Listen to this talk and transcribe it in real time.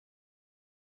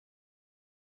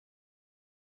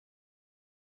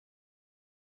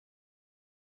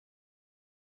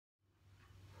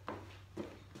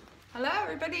Hello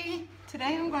everybody.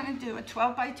 Today I'm going to do a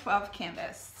 12 by 12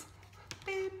 canvas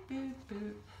boop, boop,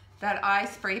 boop, that I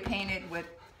spray painted with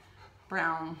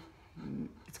brown,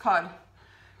 it's called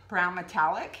brown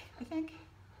metallic, I think,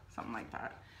 something like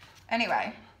that.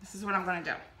 Anyway, this is what I'm going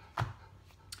to do.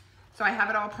 So I have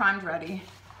it all primed ready.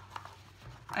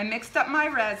 I mixed up my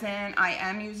resin. I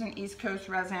am using East Coast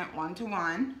resin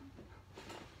 1:1.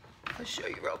 I'll show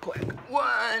you real quick.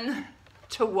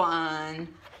 1:1.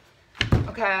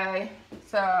 Okay,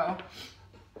 so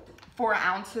 4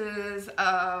 ounces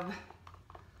of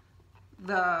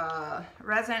the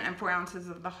resin and 4 ounces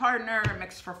of the hardener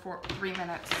mixed for 3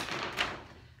 minutes.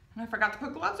 And I forgot to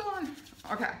put gloves on.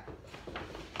 Okay,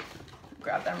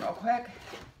 grab them real quick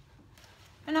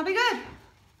and I'll be good.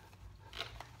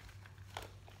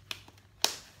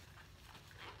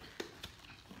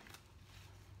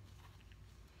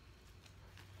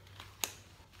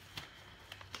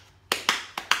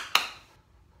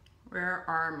 Where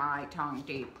are my tongue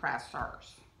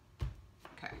depressors?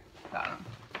 Okay, got them.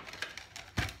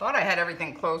 Thought I had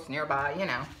everything close nearby, you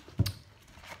know.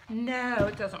 No,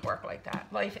 it doesn't work like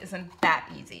that. Life isn't that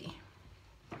easy.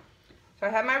 So I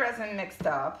have my resin mixed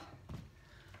up.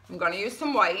 I'm going to use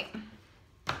some white.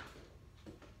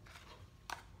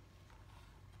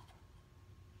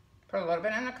 Put a little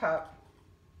bit in a cup.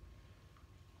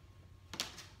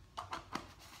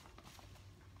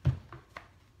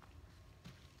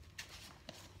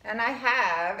 And I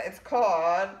have, it's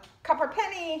called Copper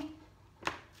Penny.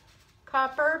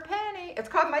 Copper Penny. It's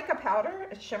called Mica Powder.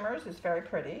 It shimmers. It's very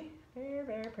pretty. Very,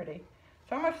 very pretty.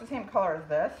 It's almost the same color as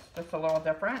this, just a little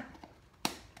different.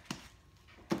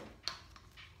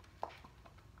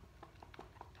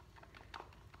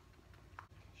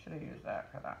 Should have used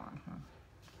that for that one, huh?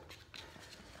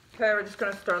 Okay, we're just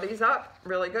going to stir these up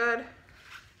really good.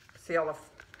 See all the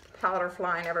powder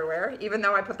flying everywhere, even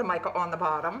though I put the mica on the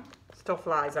bottom. Still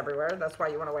flies everywhere. That's why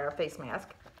you want to wear a face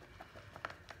mask.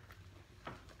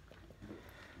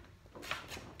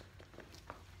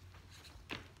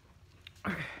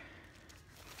 Okay.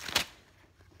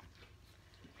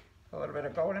 A little bit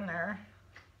of gold in there.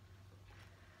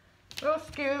 Little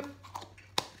scoop.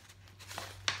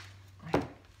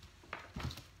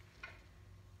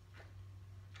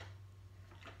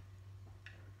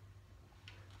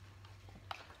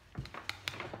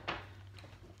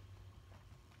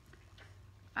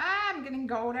 I'm getting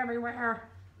gold everywhere.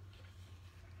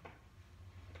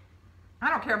 I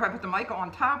don't care if I put the mica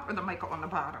on top or the mica on the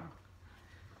bottom.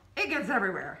 It gets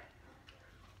everywhere.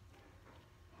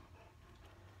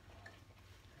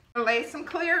 Lay some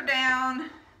clear down.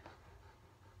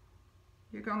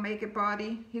 You're gonna make it,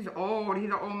 buddy. He's old. He's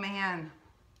an old man.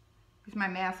 He's my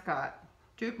mascot.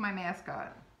 Duke, my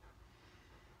mascot.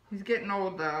 He's getting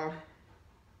old though.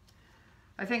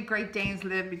 I think Great Danes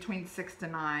live between 6 to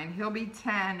 9. He'll be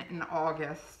 10 in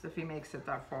August if he makes it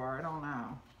that far. I don't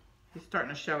know. He's starting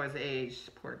to show his age,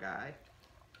 poor guy.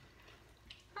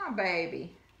 Oh,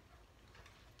 baby.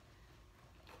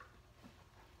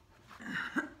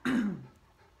 Okay,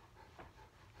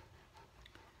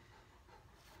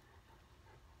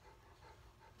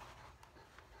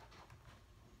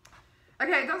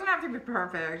 it doesn't have to be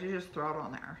perfect. You just throw it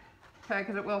on there. Okay,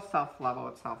 because it will self-level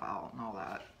itself out and all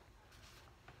that.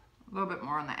 A little bit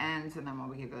more on the ends and then we'll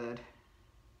be good.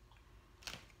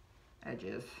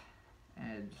 Edges,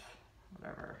 edge,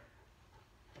 whatever.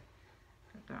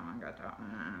 Got that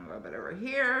one, a little bit over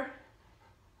here.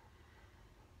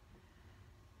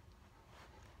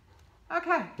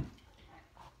 Okay.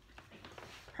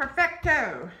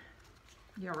 Perfecto.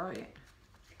 You're right.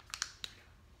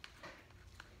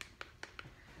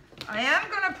 I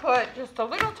am gonna put just a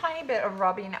little tiny bit of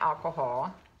rubbing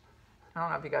alcohol. I don't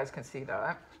know if you guys can see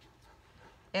that.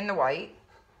 In the white,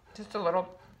 just a little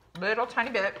tiny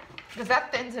bit, because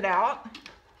that thins it out.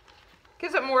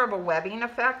 Gives it more of a webbing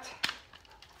effect.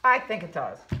 I think it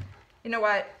does. You know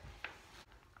what?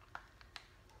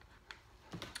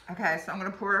 Okay, so I'm gonna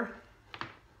pour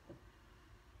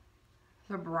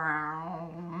the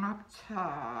brown up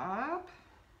top.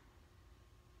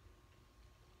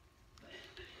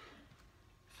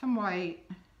 Some white.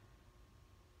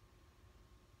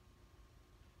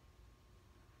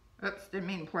 Oops, didn't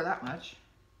mean to pour that much.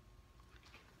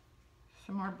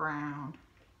 Some more brown.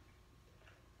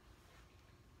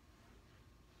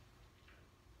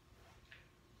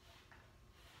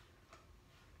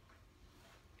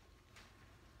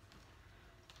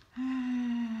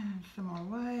 And some more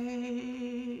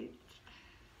white.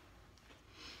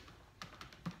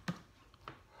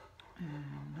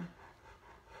 And I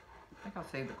think I'll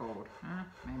save the gold.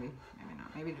 Maybe, maybe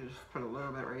not. Maybe just put a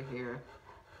little bit right here.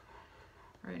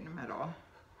 Right in the middle.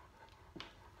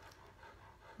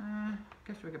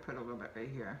 Guess we could put a little bit right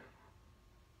here.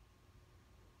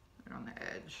 Right on the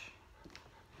edge.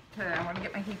 Okay, I want to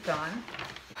get my heat done.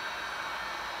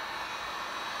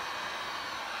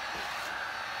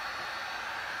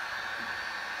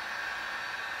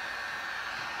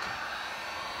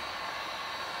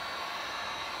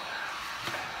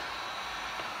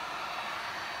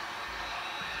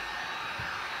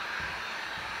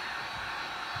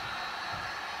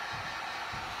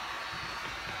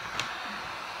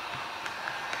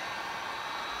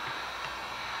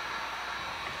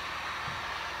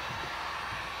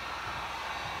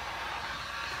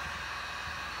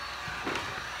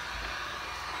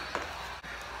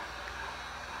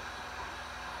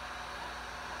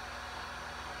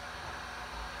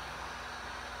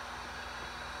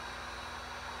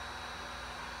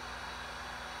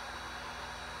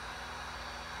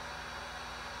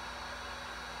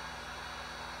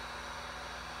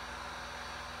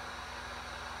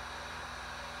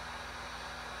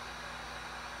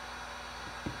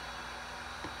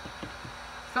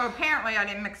 So apparently I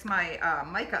didn't mix my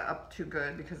mica up too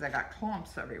good because I got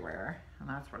clumps everywhere. And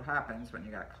that's what happens when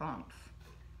you got clumps.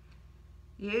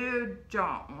 You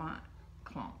don't want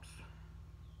clumps.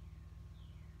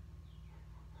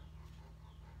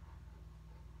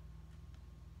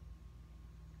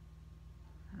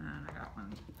 And I got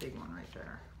one big one right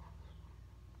there.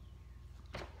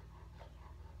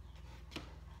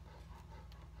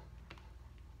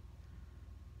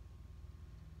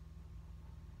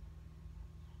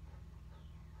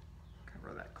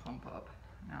 Cover that clump up.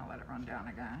 Now let it run down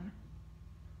again.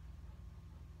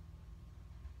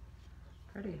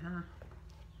 Pretty, huh?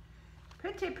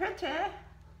 Pretty, pretty.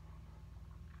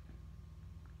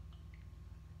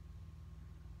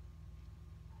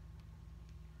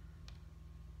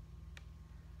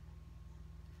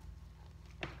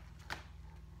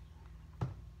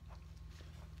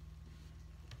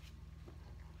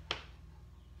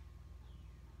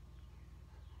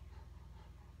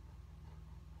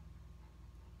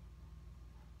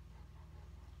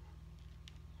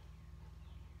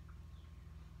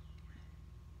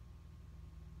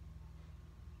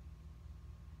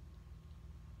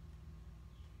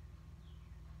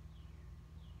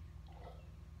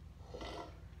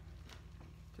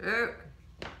 Duke,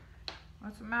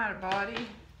 what's the matter, buddy?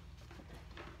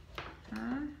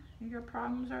 Huh? You got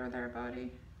problems over there,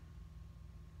 buddy?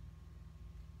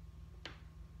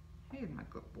 He's my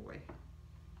good boy.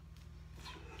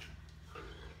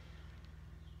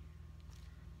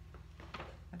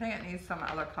 I think it needs some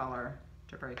other color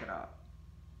to break it up.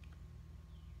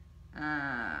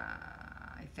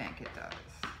 I think it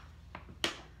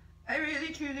does. I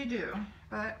really truly do.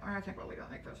 But I think we'll leave it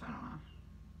like this. I don't know.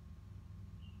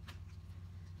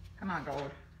 Come on, gold.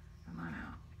 Come on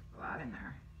out. A lot in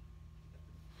there.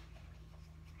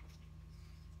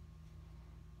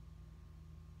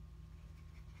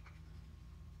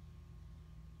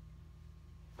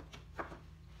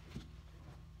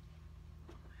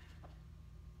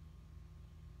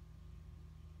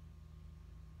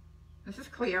 This is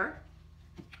clear.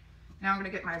 Now I'm going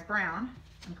to get my brown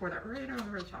and pour that right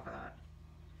over the top of that.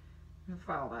 And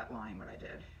follow that line, what I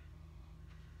did.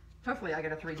 Hopefully I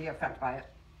get a 3D effect by it.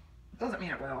 Doesn't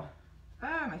mean it will.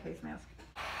 Ah, my face mask.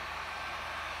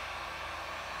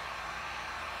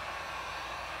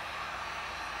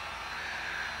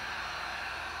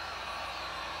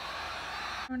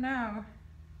 Oh no.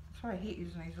 That's why I hate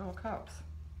using these little cups.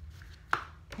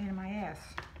 Pain in my ass.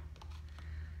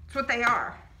 It's what they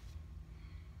are.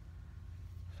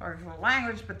 Sorry for the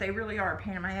language, but they really are a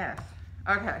pain in my ass.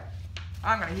 Okay.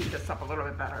 I'm going to heat this up a little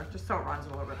bit better, just so it runs a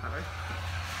little bit better.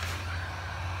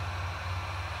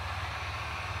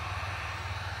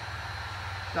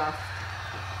 Dust.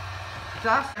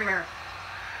 Dust here.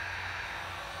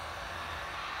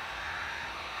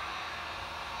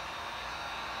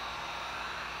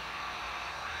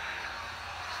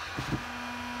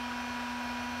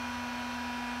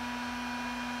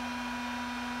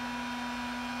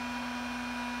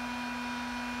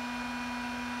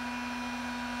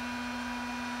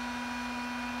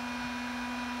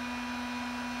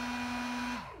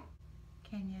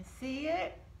 Can you see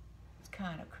it? It's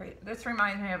kind of crazy. This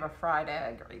reminds me of a fried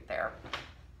egg right there.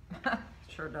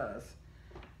 Sure does.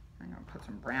 I'm gonna put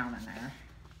some brown in there.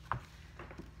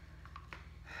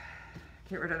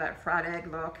 Get rid of that fried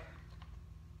egg look.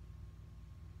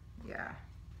 Yeah.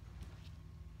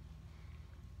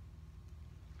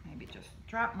 Maybe just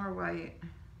drop more white.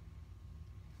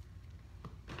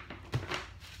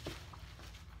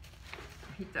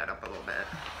 Heat that up a little bit.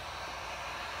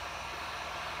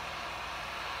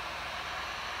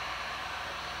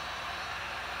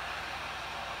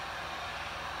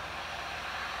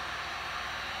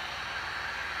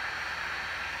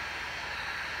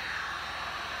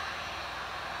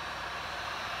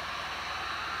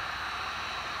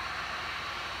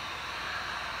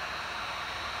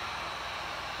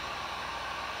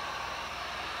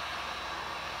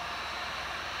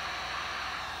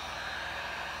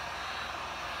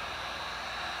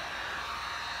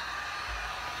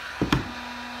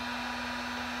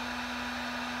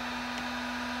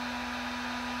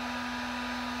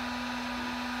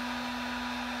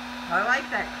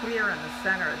 like that clear in the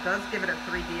center. It does give it a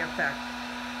 3D effect.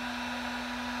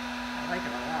 I like it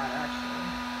a lot, actually.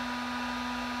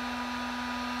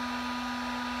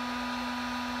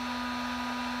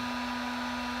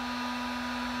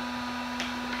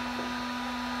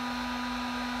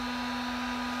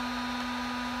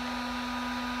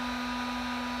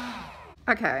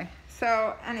 Okay,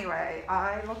 so anyway,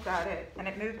 I looked at it and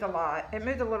it moved a lot. It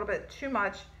moved a little bit too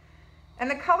much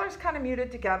and the colors kind of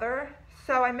muted together.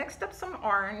 So I mixed up some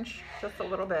orange, just a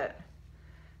little bit,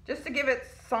 just to give it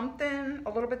something a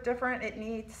little bit different. It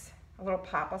needs a little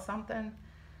pop of something.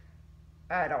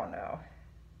 I don't know.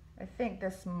 I think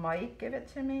this might give it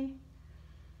to me.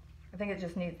 I think it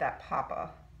just needs that pop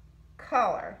of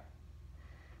color.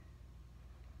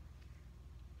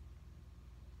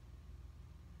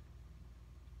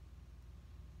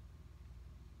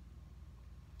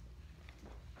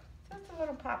 Just a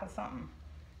little pop of something.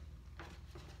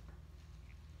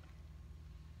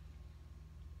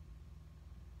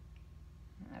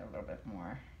 Add a little bit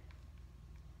more.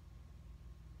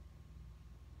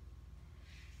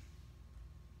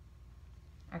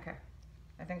 Okay,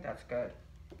 I think that's good.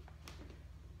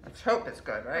 Let's hope it's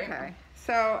good, right? Okay,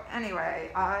 so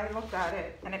anyway, I looked at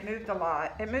it and it moved a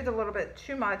lot. It moved a little bit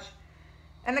too much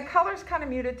and the colors kind of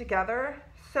muted together.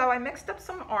 So I mixed up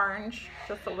some orange,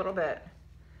 just a little bit,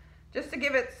 just to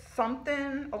give it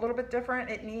something a little bit different.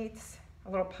 It needs a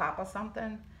little pop of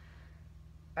something.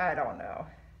 I don't know.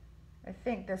 I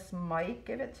think this might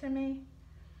give it to me.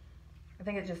 I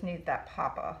think it just needs that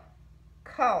pop of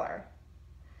color.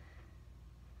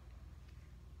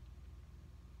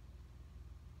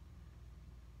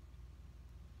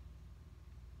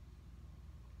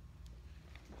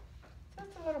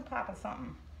 Just a little pop of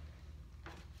something.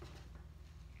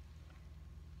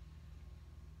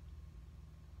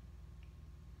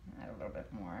 Add a little bit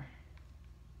more.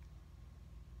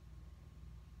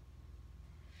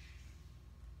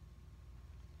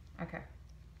 Okay,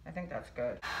 I think that's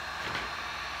good.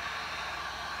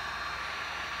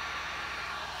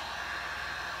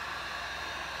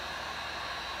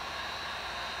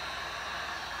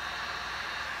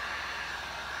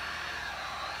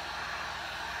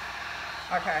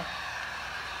 Okay.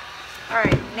 All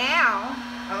right, now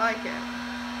I like it.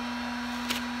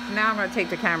 Now I'm going to take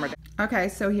the camera down. Okay,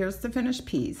 so here's the finished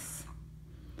piece.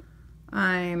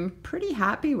 I'm pretty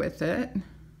happy with it.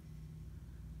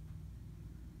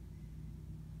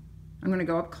 I'm going to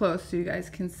go up close so you guys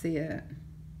can see it. I'm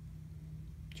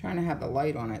trying to have the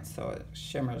light on it so it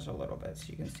shimmers a little bit so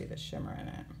you can see the shimmer in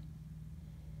it.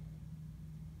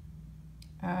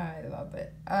 I love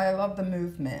it. I love the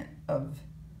movement of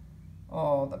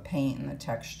all the paint and the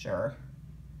texture.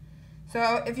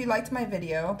 So if you liked my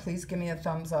video, please give me a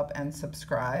thumbs up and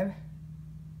subscribe.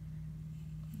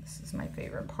 This is my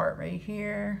favorite part right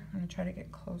here. I'm gonna try to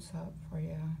get close up for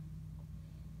you.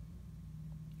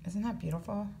 Isn't that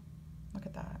beautiful? Look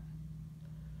at that.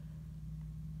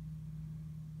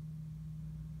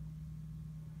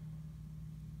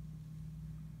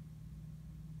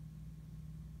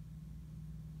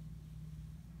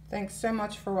 Thanks so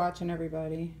much for watching,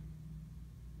 everybody.